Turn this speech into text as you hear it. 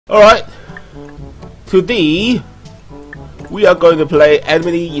Alright, today we are going to play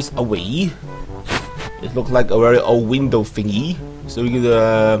Enemy is Away. It looks like a very old window thingy, so we're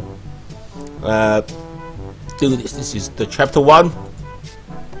gonna do this. This is the chapter 1.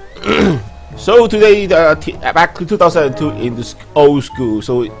 So today, back to 2002 in this old school,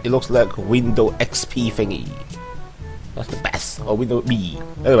 so it looks like a Windows XP thingy. That's the best, or Windows B.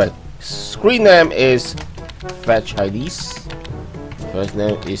 Anyway, screen name is Fat Chinese. First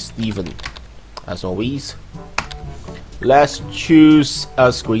name is Steven. As always, let's choose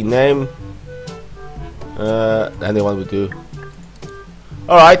a screen name. Anyone will do.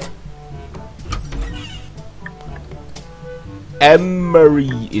 Alright.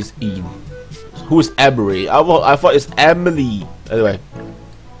 Emery is in. Who is Emery? I thought it's Emily. Anyway.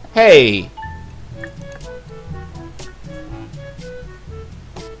 Hey.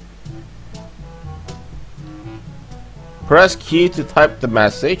 Press key to type the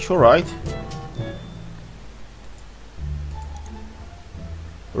message. Alright.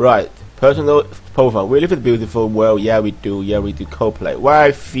 Right. Personal profile. We live in a beautiful world. Yeah, we do. Yeah, we do. Coldplay.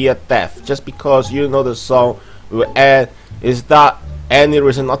 Why fear death? Just because you know the song will end. Is that any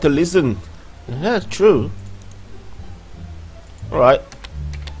reason not to listen? Yeah, that's true. Alright.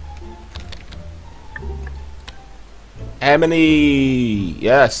 Emily.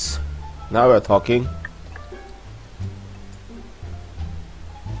 Yes. Now we're talking.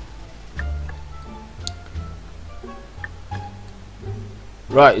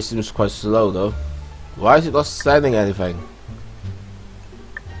 Right, it seems quite slow though. Why is it not sending anything?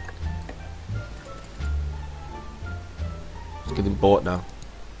 It's getting bored now.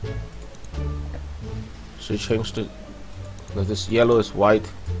 Should change the... No, this yellow is white.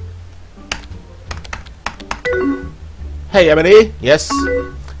 Hey Emily! Yes?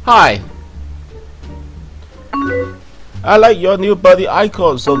 Hi! I like your new buddy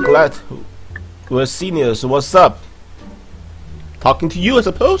icon, so glad we're seniors. What's up? Talking to you, I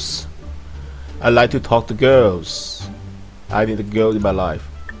suppose? I like to talk to girls. I need a girl in my life.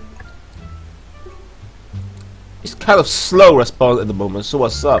 It's kind of slow response at the moment, so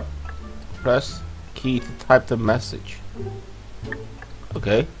what's up? Press key to type the message.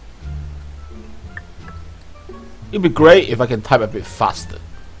 Okay. It'd be great if I can type a bit faster.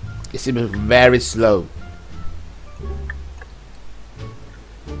 It seems very slow.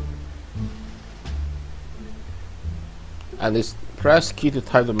 And it's press key to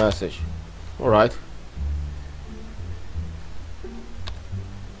type the message. Alright.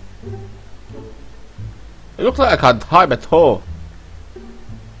 It looks like I can't type at all.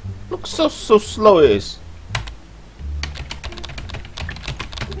 Looks so slow it is.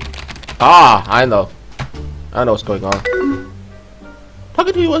 Ah, I know. I know what's going on.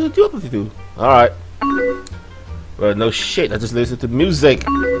 Talking to you, what do you do? Alright. Well, no shit, I just listen to music.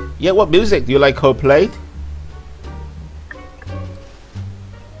 Yeah, what music? Do you like Coldplay?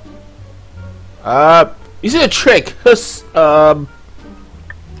 Is it a trick? Cause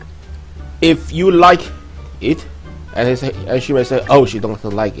if you like it, and she may say, "Oh, she don't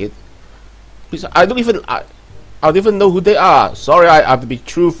like it," because I don't even know who they are. Sorry, I have to be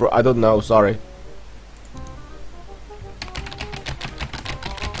truthful. I don't know. Sorry.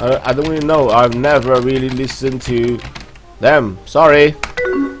 I don't really know. I've never really listened to them. Sorry.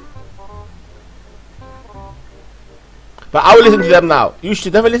 But I will listen to them now. You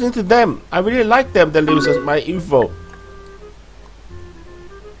should never listen to them. I really like them. They leave us my info.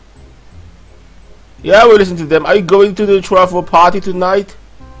 Yeah, I will listen to them. Are you going to the travel party tonight?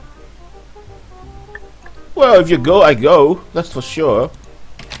 Well, if you go, I go. That's for sure.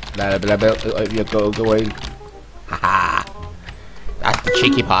 Blah, blah, blah. If you go, going. Haha. That's the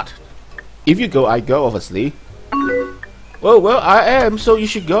cheeky part. If you go, I go. Obviously. Well, I am. So you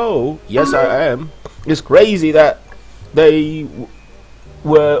should go. Yes, I am. It's crazy that they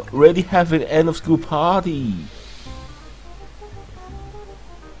were already having an end of school party.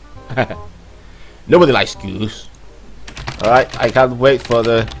 Nobody likes schools. Alright, I can't wait for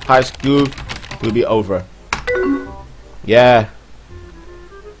the high school to be over. Yeah.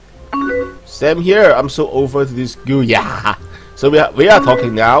 Same here. I'm so over to this school. Yeah. So we are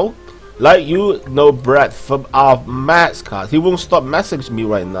talking now. Like you know Brad from our mascot. He won't stop messaging me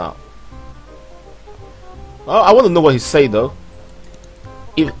right now. Oh, I want to know what he say though.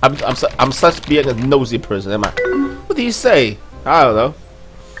 If I'm such being a nosy person, am I? What did he say? I don't know.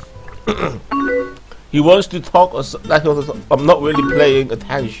 He wants to talk. I'm not really paying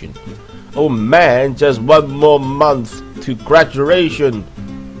attention. Oh man, just one more month to graduation.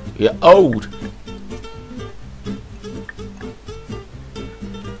 You're old.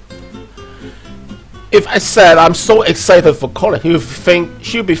 If I said I'm so excited for college,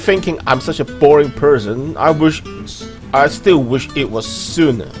 she'll be thinking I'm such a boring person. I still wish it was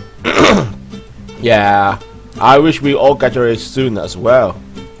sooner. Yeah, I wish we all graduated sooner as well.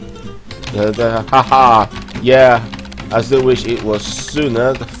 Haha, yeah, I still wish it was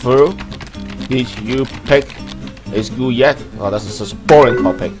sooner. Through, did you pick a school yet? Oh, that's such a boring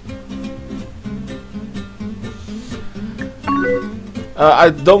topic.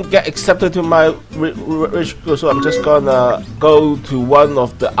 I don't get accepted to my rich school, so I'm just gonna go to one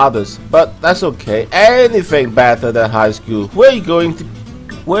of the others. But that's okay. Anything better than high school. Where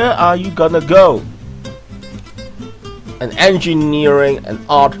are you gonna go? An engineering and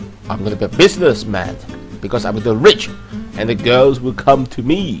art. I'm gonna be a businessman because I'm the rich, and the girls will come to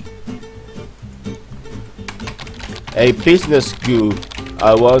me. A business school.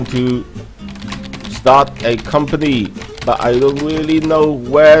 I want to start a company, but I don't really know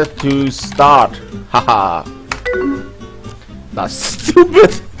where to start. Haha. That's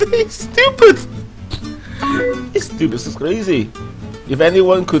stupid. It's stupid. It's stupid. It's crazy. If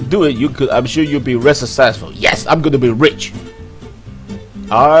anyone could do it, you could. I'm sure you'll be very successful. Yes, I'm going to be rich.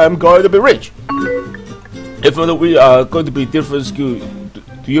 I'm going to be rich. If we are going to be different school,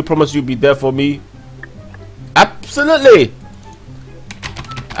 do you promise you'll be there for me? Absolutely.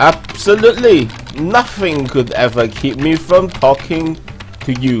 Absolutely. Nothing could ever keep me from talking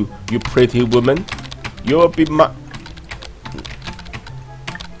to you, you pretty woman. You'll be my...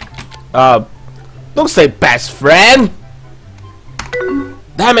 don't say best friend!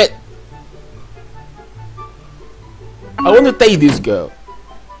 Damn it! I want to date this girl.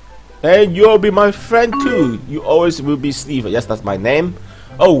 And you'll be my friend too. You always will be Steven. Yes, that's my name.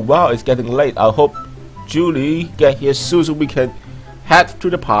 Oh wow, it's getting late. I hope Julie get here soon so we can head to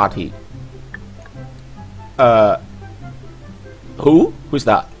the party. Who's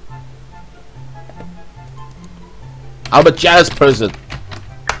that? I'm a jealous person.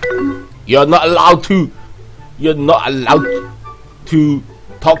 You're not allowed to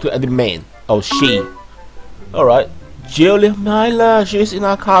talk to any man or she. Alright. Julia Myler, she's in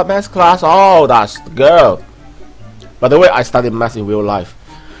our math class. Oh, that's the girl. By the way, I studied math in real life.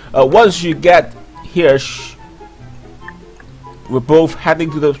 Once you get here, we're both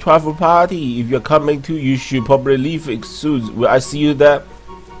heading to the travel party. If you're coming too, you should probably leave it soon. Will I see you there?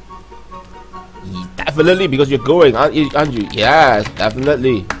 Definitely, because you're going, aren't you? Yes,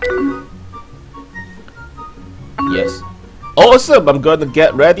 definitely. Yes. Awesome, I'm gonna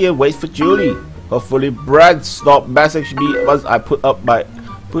get ready and wait for Julie. Hopefully Brad stop message me once I put up.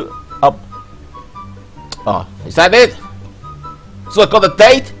 Oh, is that it? So I got a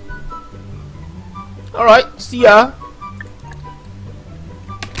date? Alright, see ya.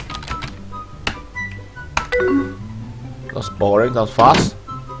 That's boring, that was fast.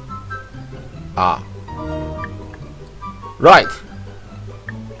 Right.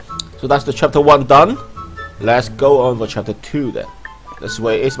 So that's the chapter 1 done. Let's go on for chapter 2 then. That's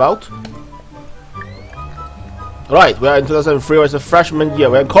where it's about. Right, we are in 2003, it's a freshman year.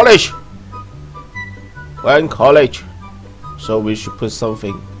 We're in college. We're in college. So we should put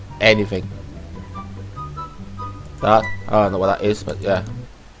something, anything. That, I don't know what that is, but yeah.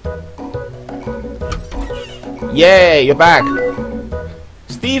 Yay, you're back.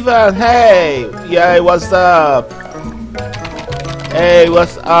 Steven, hey! Yay, what's up? Hey,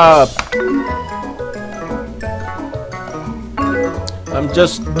 what's up? I'm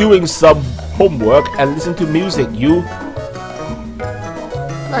just doing some homework and listen to music. You?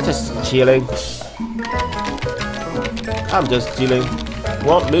 I'm just chilling. I'm just chilling.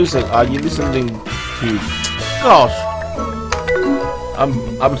 What music are you listening to? Gosh,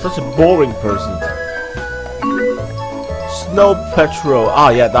 I'm such a boring person. Snow Patrol. Ah,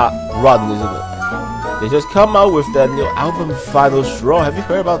 yeah, that Run, isn't it? They just come out with their new album, Final Straw. Have you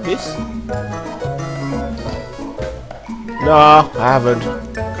heard about this? No, I haven't.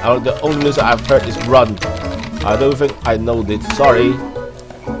 The only music I've heard is Run. I don't think I know this. Sorry.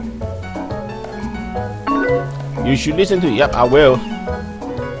 You should listen to it. Yep, I will.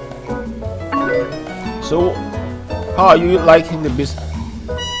 So, how are you liking the business?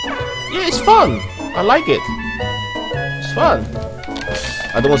 Yeah, it's fun. I like it. It's fun.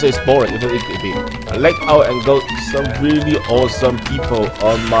 I don't want to say it's boring. It could be. I like out and got some really awesome people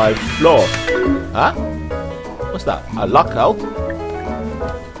on my floor. Huh? What's that? A lockout?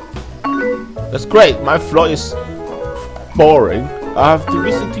 That's great. My floor is boring. I have to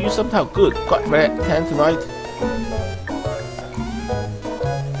listen to you sometime. Good. Got my 10 tonight.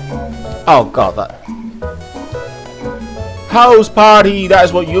 Oh god, that. House party, that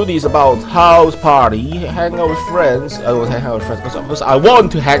is what uni is about. House party, hang out with friends. I don't hang out with friends because I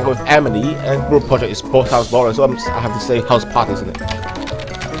want to hang out with Emily, and group project is both times boring, so I have to say house party, isn't it?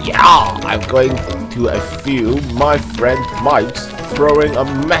 Yeah, I'm going to a few my friend Mike's throwing a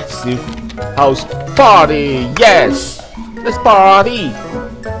massive house party. Yes, let's party.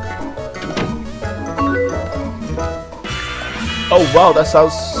 Oh wow, that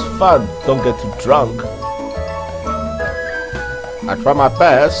sounds fun. Don't get too drunk. I try my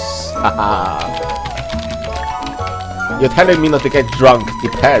best. You're telling me not to get drunk.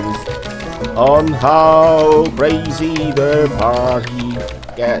 Depends on how crazy the party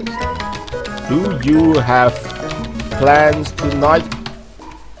gets. Do you have plans tonight?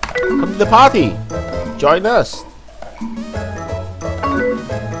 Come to the party. Join us.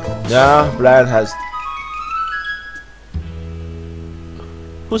 Yeah, Brad has.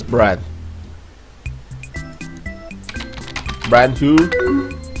 Who's Brad? Brand who?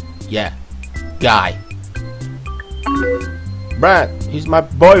 Yeah, guy. Brad, he's my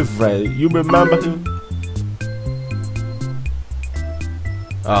boyfriend. You remember him?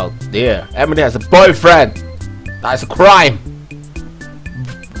 Oh dear, Emily has a boyfriend. That's a crime.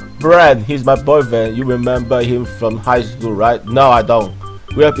 Brad, he's my boyfriend. You remember him from high school, right? No, I don't.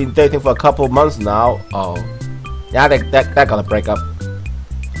 We have been dating for a couple of months now. Oh, yeah, they're gonna break up.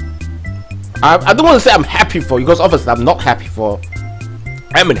 I don't want to say I'm happy for you, because obviously I'm not happy for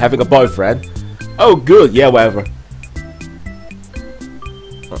Emily having a boyfriend. Oh good, yeah, whatever.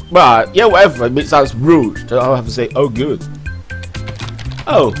 But yeah, whatever, it sounds rude. So I'll have to say, oh good.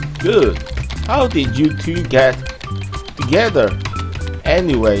 Oh good. How did you two get together?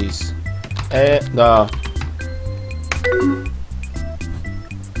 Anyways, no.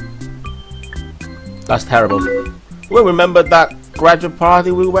 That's terrible. We remember that graduate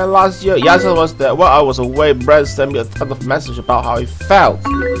party we went last year. Yes, I was there. While I was away, Brad sent me a ton of messages about how he felt.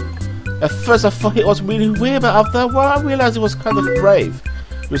 At first I thought it was really weird, but after a while I realized it was kind of brave.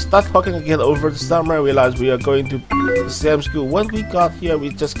 We started talking again over the summer. I realized we are going to the same school. When we got here, we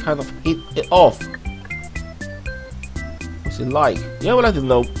just kind of hit it off. What's it like? Yeah, I would like to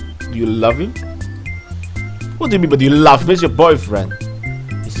know, do you love him? What do you mean by do you love him? He's your boyfriend.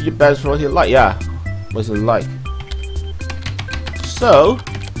 Is he your best friend? What's he like? Yeah. What's it like? So,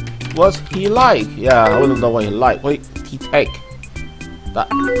 what's he like? Yeah, I want to know what he like. What did he take?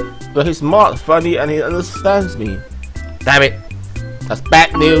 But he's smart, funny, and he understands me. Damn it. That's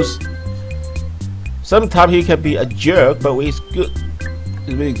bad news. Sometimes he can be a jerk, but he's good.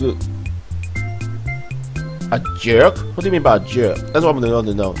 He's really good. A jerk? What do you mean by a jerk? That's what I'm going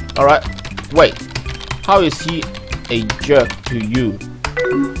to know. Alright. Wait. How is he a jerk to you?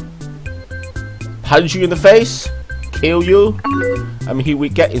 Punch you in the face? Kill you? I mean, we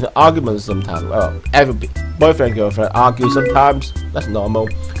get in arguments sometimes. Well, every boyfriend and girlfriend argue sometimes. That's normal.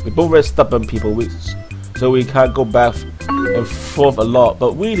 We're both very stubborn people, so we can't go back and forth a lot.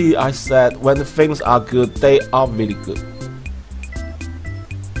 But really, I said, when things are good, they are really good.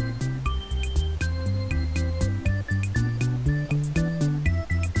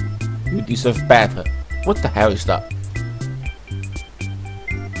 You deserve better. What the hell is that?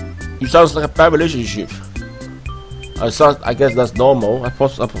 It sounds like a bad relationship. I guess that's normal. I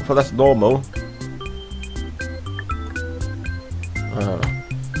thought that's normal.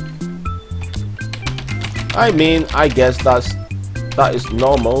 I mean, I guess that is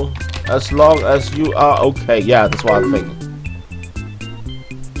normal, as long as you are okay. Yeah, that's what I'm thinking.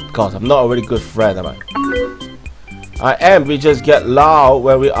 God, I'm not a really good friend, am I? I am. We just get loud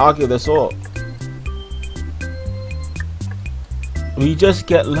when we argue. That's all. We just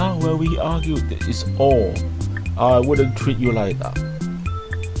get loud when we argue. It's all. I wouldn't treat you like that.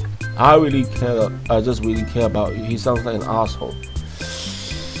 I really care. I just really care about you. He sounds like an asshole.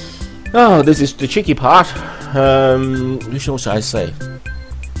 Oh, this is the tricky part. Which one should I say?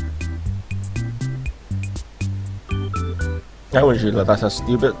 I wish you that's so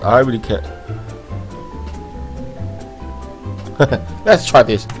stupid. I really care. Let's try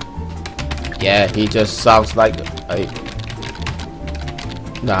this. Yeah, he just sounds like a.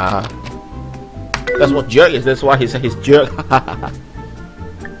 Nah. That's what jerk is. That's why he said he's jerk.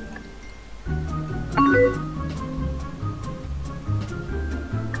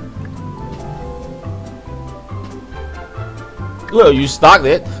 Well, you started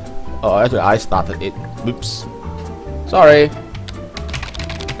it. Oh, actually, I started it. Oops. Sorry.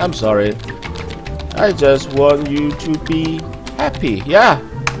 I'm sorry. I just want you to be happy. Yeah.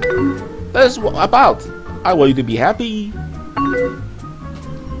 That's what about. I want you to be happy.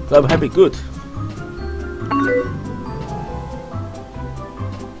 I'm happy. Good.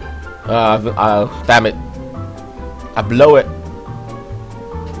 Damn it. I blow it.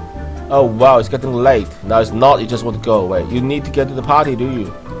 Oh wow, it's getting late. No, it's not. You just want to go away. You need to get to the party, do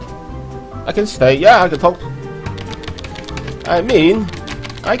you? I can stay. Yeah, I can talk. I mean,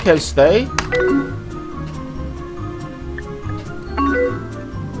 I can stay.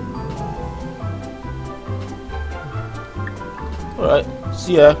 Alright,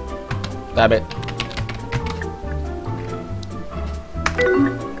 see ya. Damn it.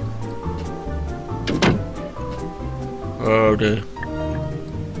 Oh dear.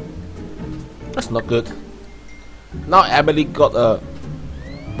 That's not good. Now Emily got a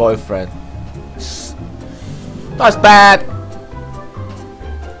boyfriend. That's bad.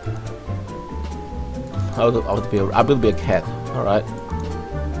 I will be a cat. Alright.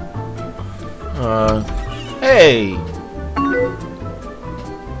 Hey.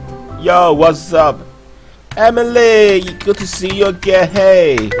 Yo, what's up? Emily, good to see you again.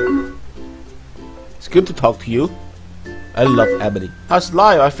 Hey. It's good to talk to you. I love Emily. How's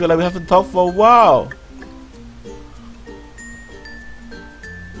life? I feel like we haven't talked for a while.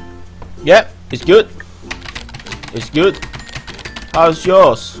 Yep, it's good. It's good. How's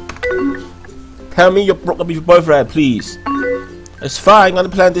yours? Tell me you broke up with your boyfriend, please. It's fine. Got a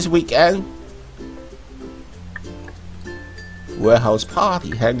plan this weekend. Warehouse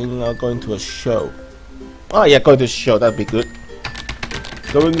party, hanging out, going to a show. Oh yeah, going to a show, that'd be good.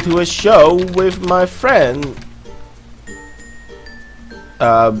 Going to a show with my friend.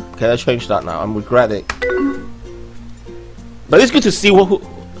 Can I change that now? I'm regretting. But it's good to see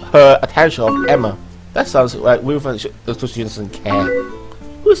her attention of Emma. That sounds like she doesn't care.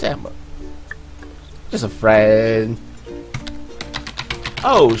 Who's Emma? Just a friend.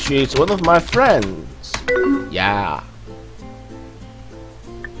 Oh, she's one of my friends. Yeah.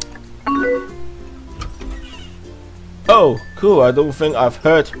 Oh, cool. I don't think I've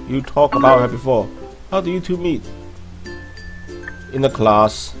heard you talk about her before. How do you two meet? In the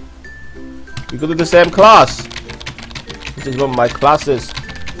class. We go to the same class. This is one of my classes.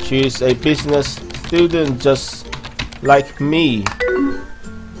 She's a business student just like me.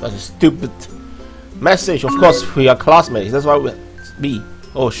 That's a stupid message. Of course, we are classmates. That's why me.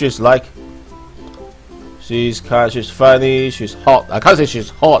 Oh, she's like. She's kind. She's funny. She's hot. I can't say she's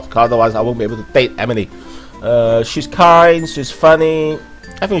hot, cause otherwise I won't be able to date Emily. She's kind. She's funny.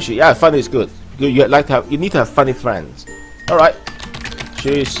 I think funny is good. You need to have funny friends. All right.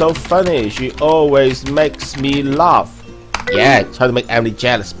 She's so funny. She always makes me laugh. Yeah, try to make Emily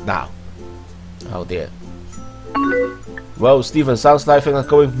jealous now. Oh dear. Well, Stephen, sounds like things are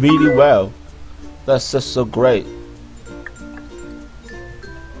going really well. That's just so great.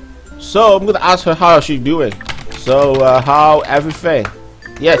 So I'm gonna ask her how she's doing. So how everything?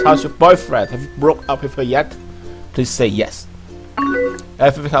 Yes, how's your boyfriend? Have you broke up with her yet? Please say yes.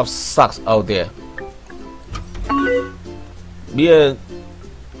 Everything else sucks. Oh dear. Me and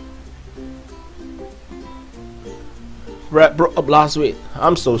Brett broke up last week.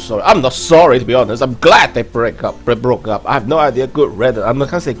 I'm so sorry. I'm not sorry, to be honest. I'm glad they broke up. I have no idea. Good redding. I'm not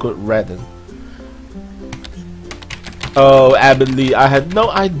gonna say good redding. Oh, Emily, I had no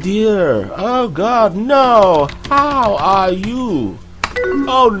idea. Oh God, no. How are you?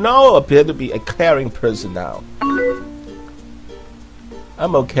 Oh no, appear to be a caring person now.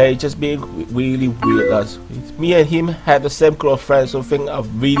 I'm okay, just being really weird. Me and him had the same group of friends, so things are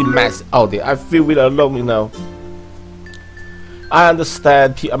really messy out there. I feel really alone, you know. I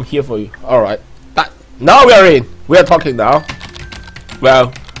understand. I'm here for you. All right. Now we are in. We are talking now.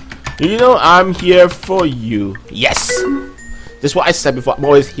 Well, you know I'm here for you. Yes. This is what I said before. I'm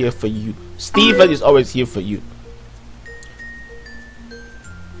always here for you. Stephen is always here for you.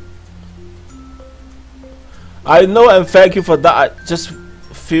 I know and thank you for that. I just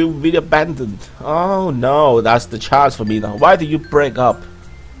feel really abandoned. Oh no, that's the chance for me now. Why did you break up?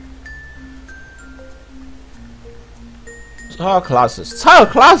 How classes? How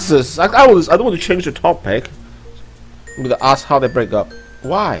classes? I don't want to change the topic. I'm gonna ask how they break up.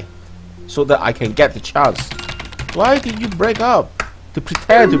 Why? So that I can get the chance. Why did you break up? To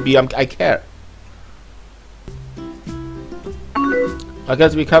pretend to be I care. I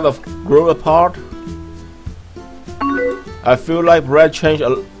guess we kind of grew apart. I feel like Brad changed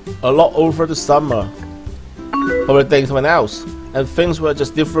a lot over the summer. Probably dating someone else. And things were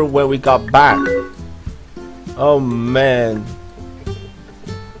just different when we got back. Oh man.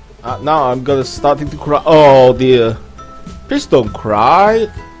 Now I'm gonna starting to cry. Oh dear. Please don't cry.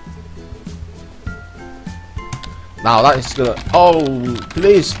 Now that is gonna. Oh,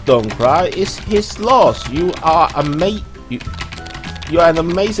 please don't cry. It's his loss. You are you are an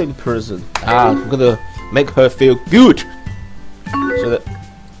amazing person. I'm gonna make her feel good. So that.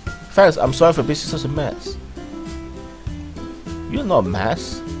 Thanks. I'm sorry for being such a mess. You're not a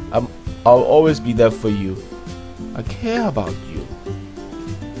mess. I'll always be there for you. I care about you.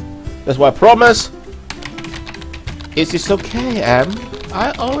 That's why I promise. It's okay, Em.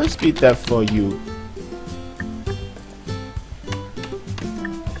 I'll always be there for you.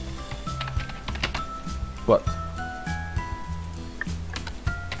 What?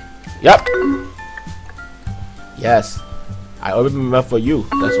 Yep. Yes. I always remember for you.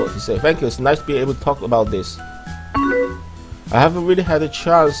 That's what he said. Thank you. It's nice to be able to talk about this. I haven't really had a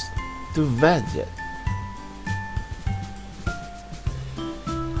chance to vent yet.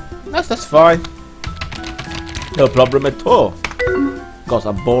 That's fine. No problem at all. Cause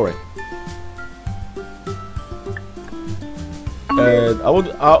I'm boring. And I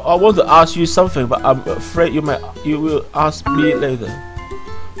want to ask you something, but I'm afraid you will ask me later.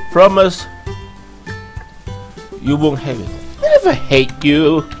 Promise you won't hate me. Never hate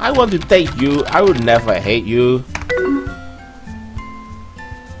you. I want to date you. I will never hate you.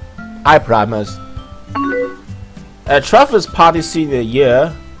 I promise. At Travis' party senior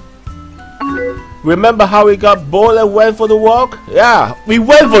year, remember how we got bored and went for the walk? Yeah, we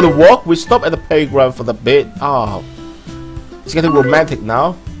went for the walk. We stopped at the playground for the bit. Oh, it's getting romantic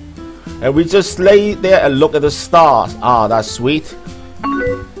now. And we just lay there and look at the stars. Ah, that's sweet.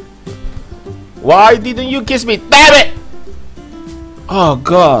 Why didn't you kiss me? Damn it! Oh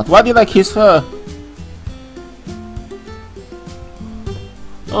God, why did I kiss her?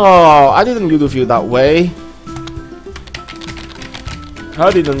 Oh, I didn't need to feel that way.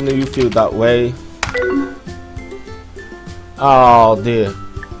 How didn't you feel that way? Oh dear.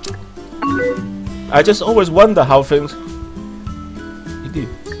 I just always wonder how things you do.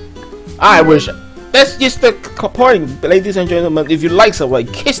 I wish. That's just the point, ladies and gentlemen. If you like someone,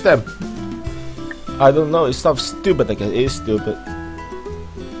 kiss them. I don't know. It sounds stupid. I guess it is stupid.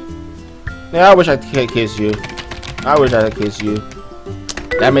 Yeah, I wish I could kiss you. I wish I could kiss you.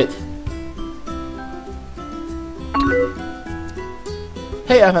 Damn it.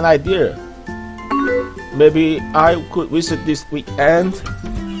 Hey, I have an idea. Maybe I could visit this weekend.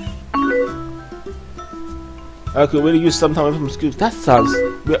 I could really use some time from school. That sounds.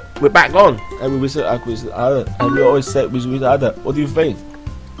 We're back on, and we visit. I could visit other, and we always say we visit other. What do you think?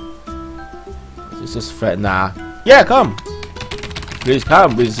 It's just fair. Nah. Yeah, come. Please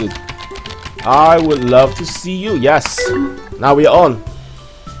come visit. I would love to see you. Yes. Now we're on.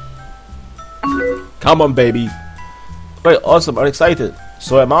 Come on, baby. Wait, awesome. I'm excited.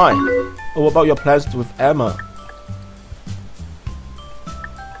 So am I. Oh, what about your plans with Emma?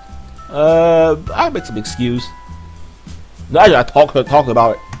 I make some excuse. No, I talk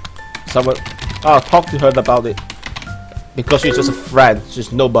about it. Someone, I'll talk to her about it. Because she's just a friend.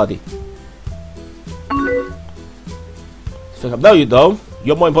 She's nobody. No, you don't.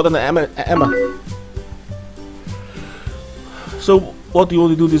 You're more important than Emma. So, what do you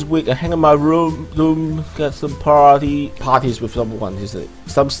want to do this week? I hang in my room, get some parties with someone. Is it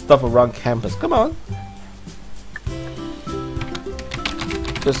some stuff around campus? Come on.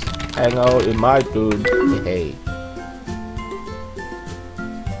 Just hang out in my room. Hey.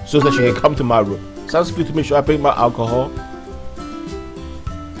 So that she can come to my room. Sounds good to me. Should I bring my alcohol?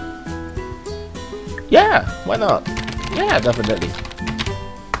 Yeah, why not? Yeah, definitely.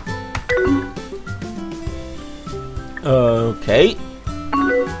 Okay.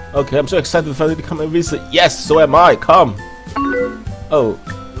 Okay, I'm so excited to finally come and visit. Yes, so am I. Come. Oh,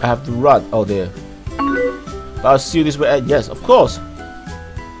 I have to run. Oh dear. But I'll see you this way. Yes, of course.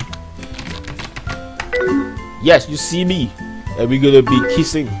 Yes, you see me. And we're gonna be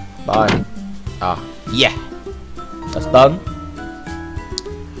kissing. Bye. Ah, yeah. That's done.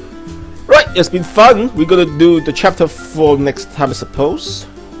 Right, it's been fun. We're gonna do the chapter 4 next time, I suppose.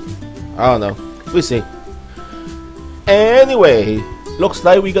 I don't know. We'll see. Anyway, looks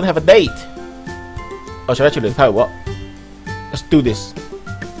like we're gonna have a date. Oh, should I actually tell you what? Let's do this.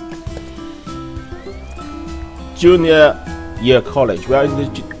 Junior year college. We are in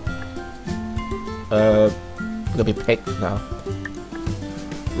the gonna be picked now.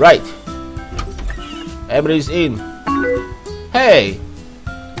 Right. Everybody's in. Hey.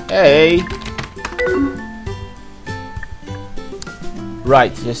 Hey.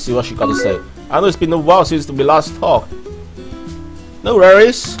 Right. Let's see what she got to say. I know it's been a while since we last talked. No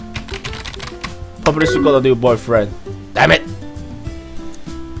worries. Probably she got a new boyfriend. Damn it!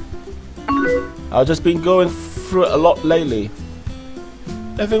 I've just been going through it a lot lately.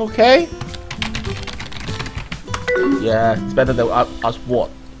 Everything okay? Yeah, it's better than us what?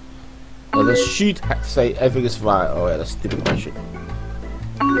 The sheet had to say everything is fine. Oh yeah, that's a stupid question.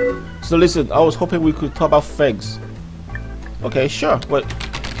 So listen, I was hoping we could talk about things. Okay, sure. Wait.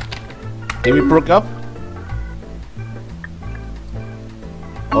 Did we broke up?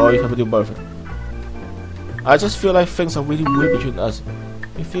 Or you have to do both. I just feel like things are really weird between us.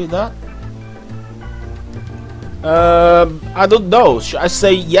 You feel that? I don't know. Should I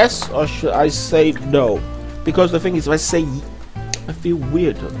say yes or should I say no? Because the thing is, if I say, I feel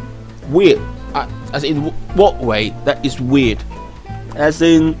weird. Weird. As in what way? That is weird. As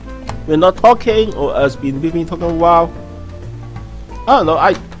in, we're not talking, or as we've been talking a while. I don't know.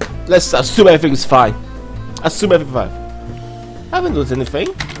 Let's assume everything's fine. Assume everything's fine. I haven't done anything.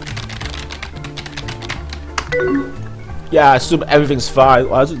 Yeah, I assume everything's fine.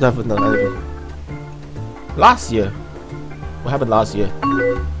 Well, I haven't done anything. Last year. What happened last year?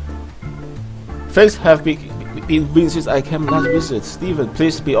 Things have been weird since I came last visit. Steven,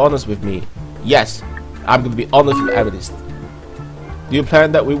 please be honest with me. Yes, I'm going to be honest with evidence. Do you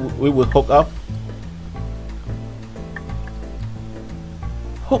plan that we will hook up?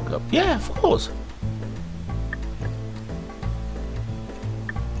 Hook up? Yeah, of course.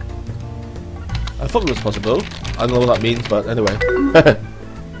 I thought it was possible. I don't know what that means, but anyway.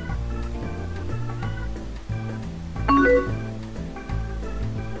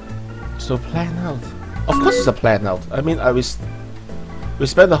 So plan out. Of course it's a plan out. I mean, we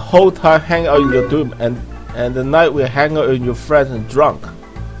spent the whole time hanging out in your room, and the night we hang out with your friends and drunk.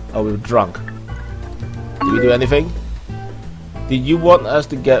 Oh, we were drunk. Did we do anything? Did you want us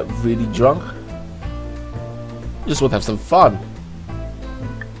to get really drunk? Just want to have some fun.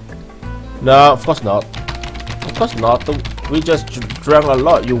 No, of course not. Of course not. We just drank a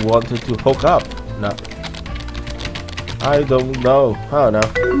lot. You wanted to hook up. No. I don't know. I don't know.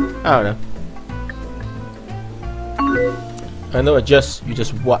 I don't know. I know you just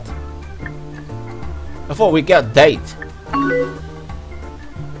what? I thought we get a date.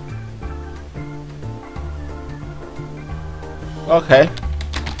 Okay.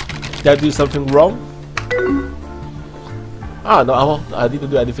 Did I do something wrong? Ah, no, I didn't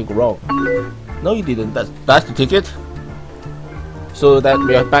do anything wrong. No, you didn't. That's the ticket. So that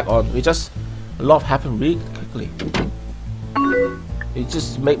we are back on. A lot happened really quickly. It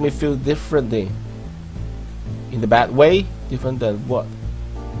just made me feel differently. In the bad way? Different than what?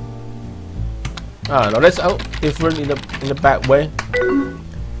 I don't know. That's out different in the bad way. I don't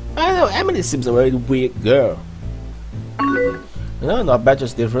know. Emily seems a very weird girl. No, not bad,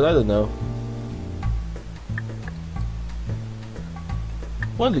 just different. I don't know.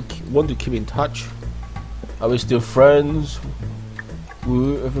 Want to keep in touch? Are we still friends?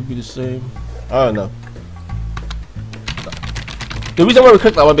 Will we ever be the same? I don't know. The reason why we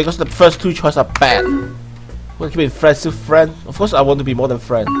clicked that one because the first two choices are bad. Want to keep in friends, still friend? Of course, I want to be more than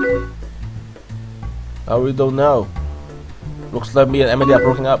friend. I really don't know. Looks like me and Emily are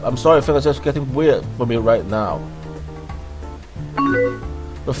broken up. I'm sorry, things are just getting weird for me right now.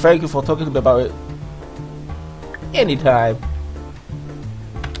 But thank you for talking to me about it. Anytime.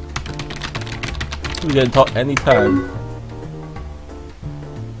 We can talk anytime.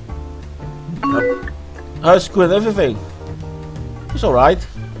 High school and everything. It's alright.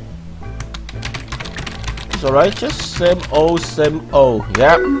 It's alright, just same old, same old.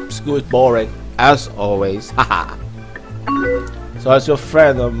 Yep, school is boring, as always. Haha. So as your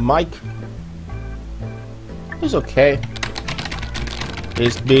friend, Mike? It's okay.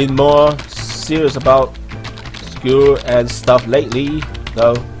 He's been more serious about school and stuff lately,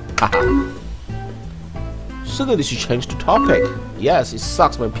 though. Haha. Suddenly she changed the topic. Yes, it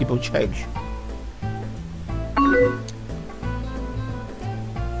sucks when people change.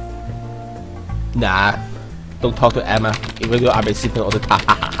 Nah, don't talk to Emma, even though I've been sleeping all the time.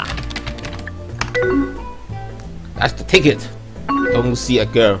 That's the ticket. Don't see a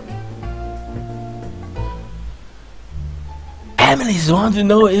girl. Emily's want to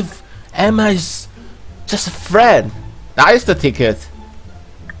know if Emma is just a friend. That is the ticket.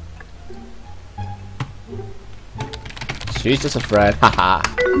 She's just a friend. Haha.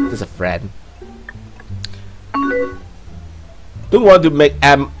 Just a friend. Don't want to make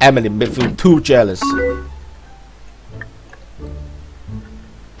Emily feel too jealous.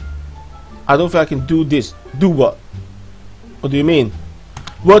 I don't think I can do this. Do what? What do you mean?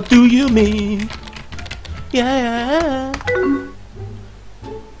 What do you mean? Yeah.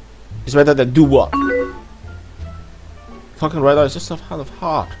 It's better than do what? Talking right now is just kind of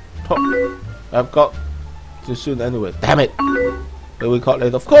hard. I've got to soon anyway. Damn it. But we call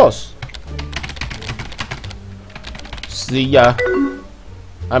later, of course. See ya.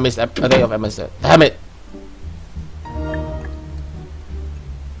 I missed a day of MSN. Damn it.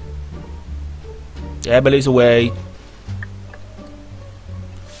 Emily's away.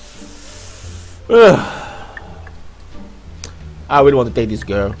 I really want to date this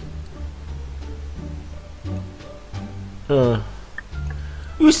girl.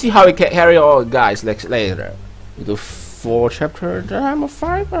 We'll see how we can carry on, guys, later. We do 4 chapter time or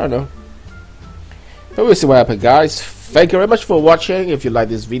 5, I don't know. But we'll see what happens, guys. Thank you very much for watching. If you like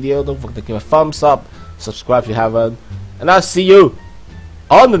this video, don't forget to give a thumbs up, subscribe if you haven't, and I'll see you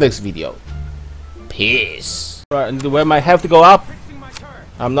on the next video. Peace. Right, I need to wear my health to go up.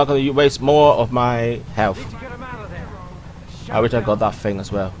 I'm not gonna waste more of my health. I wish I got that thing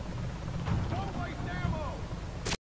as well.